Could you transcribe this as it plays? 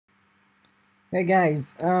Hey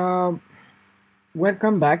guys,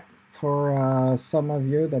 welcome back. For some of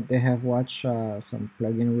you that they have watched some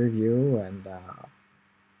plugin review and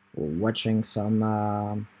watching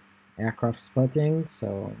some aircraft spotting.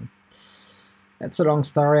 So it's a long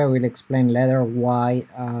story. I will explain later why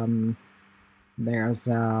there's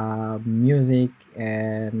music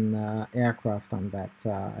and aircraft on that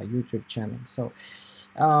YouTube channel. So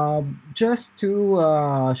just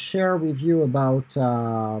to share with you about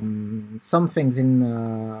some things in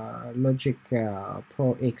Logic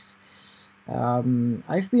Pro X.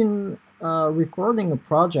 I've been recording a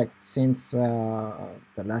project since the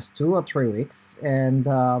last 2 or 3 weeks, and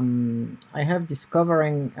I have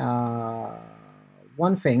discovering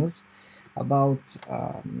one things about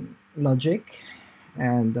Logic,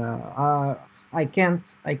 and I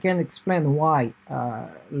can't explain why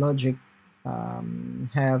Logic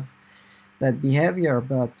have that behavior,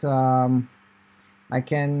 but I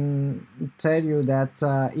can tell you that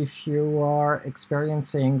if you are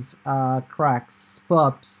experiencing cracks,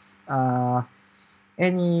 pops,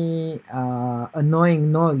 any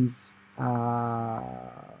annoying noise,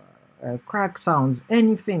 crack sounds,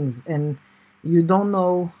 anything, and you don't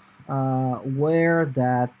know where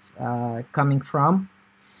that coming from,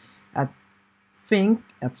 I think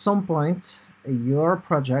at some point your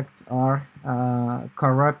project are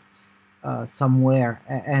corrupt somewhere,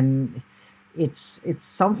 and it's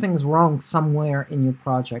something's wrong somewhere in your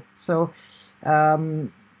project. So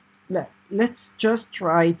um, let's just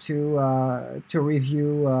try to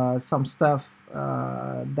review some stuff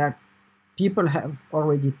that people have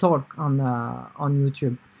already talked on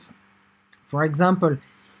YouTube. For example,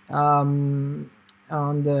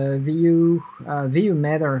 on the view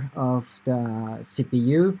meter of the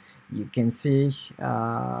CPU, you can see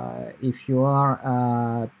if you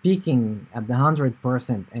are peaking at the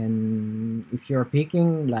 100%, and if you're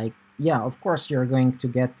peaking, like, yeah, of course you're going to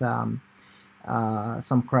get some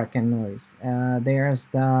crack and noise. There's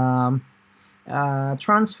the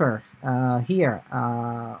transfer here.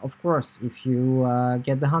 Of course, if you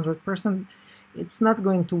get the 100%, it's not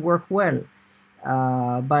going to work well.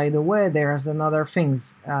 By the way, there's another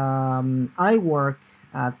things. I work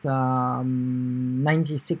at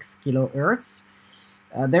 96 kilohertz.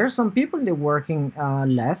 There are some people that working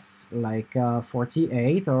less, like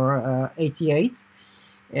 48 or 88,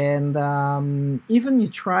 and even you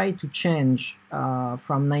try to change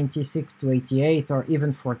from 96 to 88 or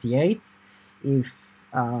even 48, if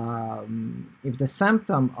the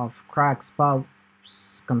symptom of cracks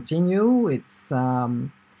pops continue, it's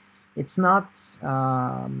not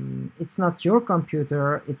your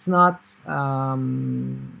computer. It's not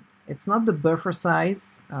the buffer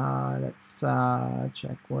size. Let's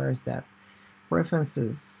check. Where is that?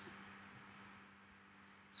 Preferences.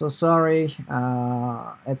 So sorry,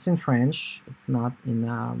 it's in French. It's not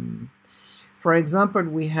in. For example,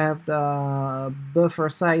 we have the buffer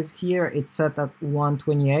size here. It's set at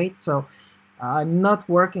 128. So I'm not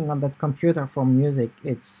working on that computer for music.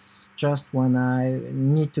 It's just when I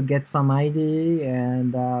need to get some ID,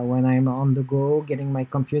 and when I'm on the go getting my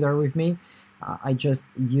computer with me, I just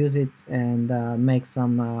use it and make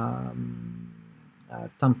some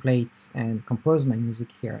templates and compose my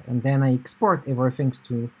music here. And then I export everything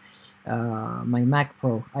to my Mac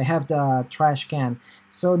Pro. I have the trash can.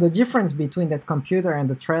 So the difference between that computer and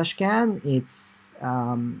the trash can, it's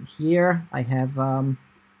here I have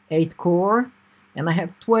 8 core, and I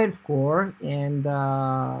have 12 core, and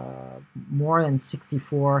more than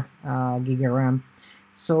 64 gig RAM.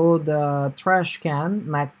 So the trash can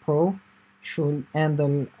Mac Pro should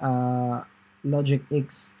handle Logic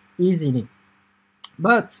X easily.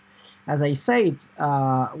 But as I said,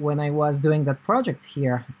 when I was doing that project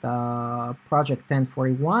here, the project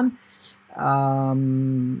 1041,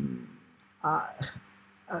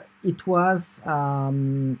 it was a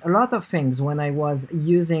lot of things when I was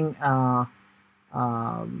using, of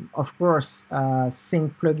course,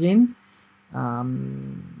 sync plugin.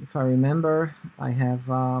 If I remember, I have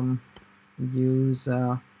used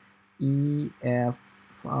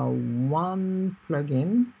EF1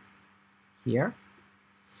 plugin here.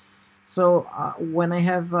 So when I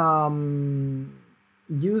have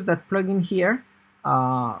used that plugin here,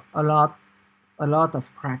 a lot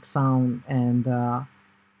of crack sound, and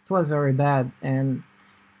it was very bad. And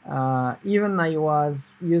even I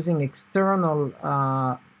was using external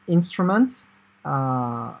instruments,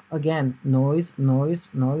 again, noise,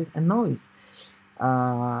 and noise.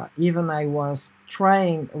 Even I was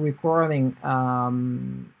trying recording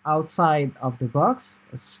outside of the box,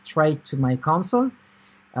 straight to my console,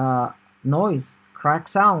 noise, crack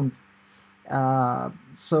sound.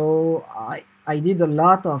 So I did a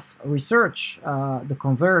lot of research, the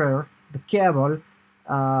converter, the cable,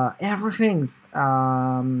 everything's.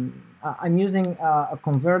 I'm using a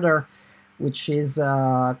converter which is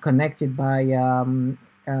connected by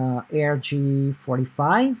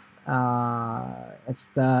RG45. It's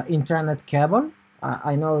the internet cable.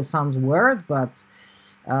 I know it sounds weird, but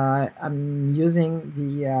I'm using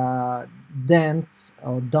the Dent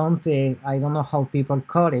or Dante, I don't know how people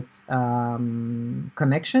call it,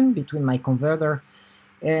 connection between my converter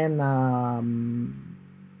and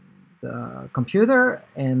the computer,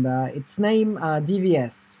 and its name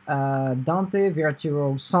DVS, Dante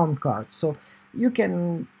Virtual Sound Card. So you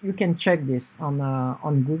can check this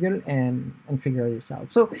on Google and figure this out.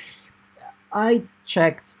 So I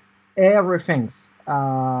checked everything's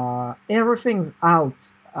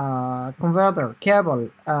out, converter, cable,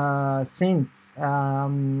 synth,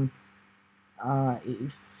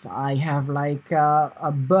 if I have like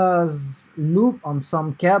a buzz loop on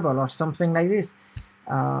some cable or something like this,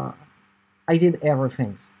 I did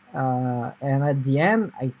everything, and at the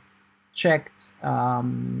end I checked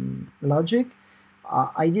Logic.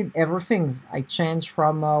 I did everything. I changed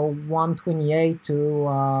from 128 to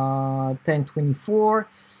 1024,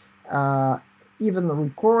 even the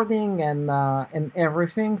recording and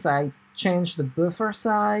everything. So I changed the buffer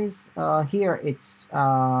size. Here it's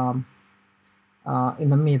in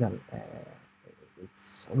the middle.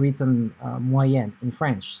 It's written moyenne in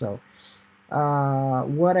French. So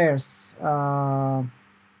what else? I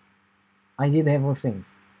did everything,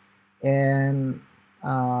 and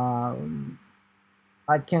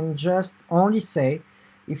I can just only say,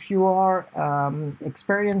 if you are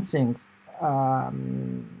experiencing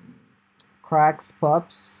cracks,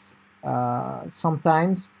 pops,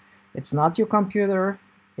 sometimes it's not your computer,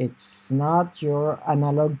 it's not your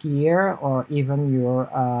analog gear, or even your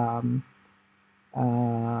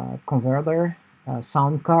converter,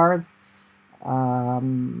 sound card.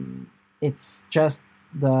 It's just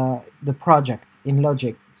the project in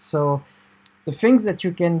Logic. So the things that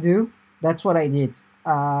you can do, that's what I did.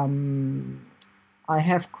 I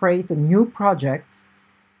have created a new project.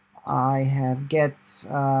 I have get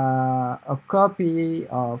a copy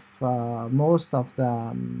of most of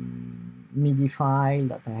the MIDI file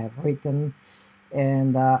that I have written,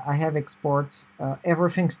 and I have export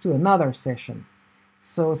everything to another session.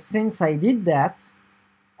 So since I did that,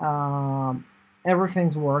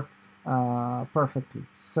 everything's worked perfectly.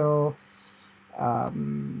 So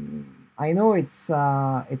I know it's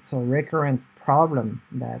a recurrent problem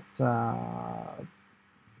that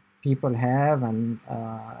people have and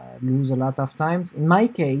lose a lot of times. In my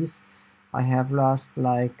case, I have lost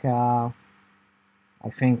like I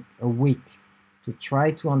think a week to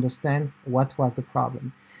try to understand what was the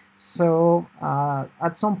problem. So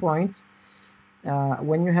at some point,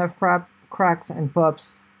 when you have cracks and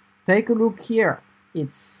pops, take a look here.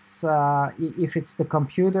 It's if it's the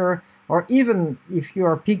computer, or even if you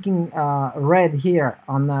are picking red here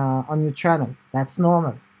on your channel, that's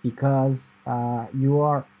normal, because you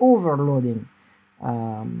are overloading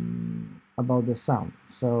about the sound.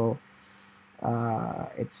 So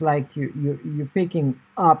it's like you're picking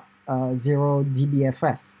up 0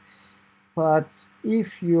 dBFS. But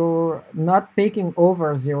if you're not picking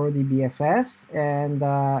over 0 dBFS, and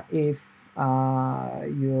if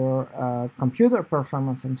your computer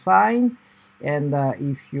performance is fine, and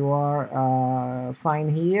if you are fine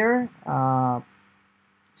here,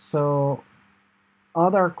 so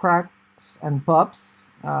other cracks and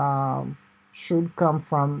pops should come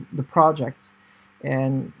from the project,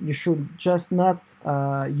 and you should just not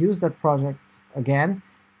use that project again.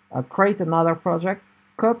 Create another project,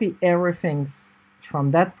 copy everything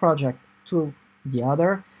from that project to the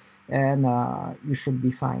other, and you should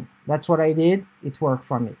be fine. That's what I did. It worked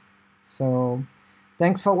for me. So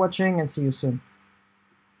thanks for watching, and see you soon.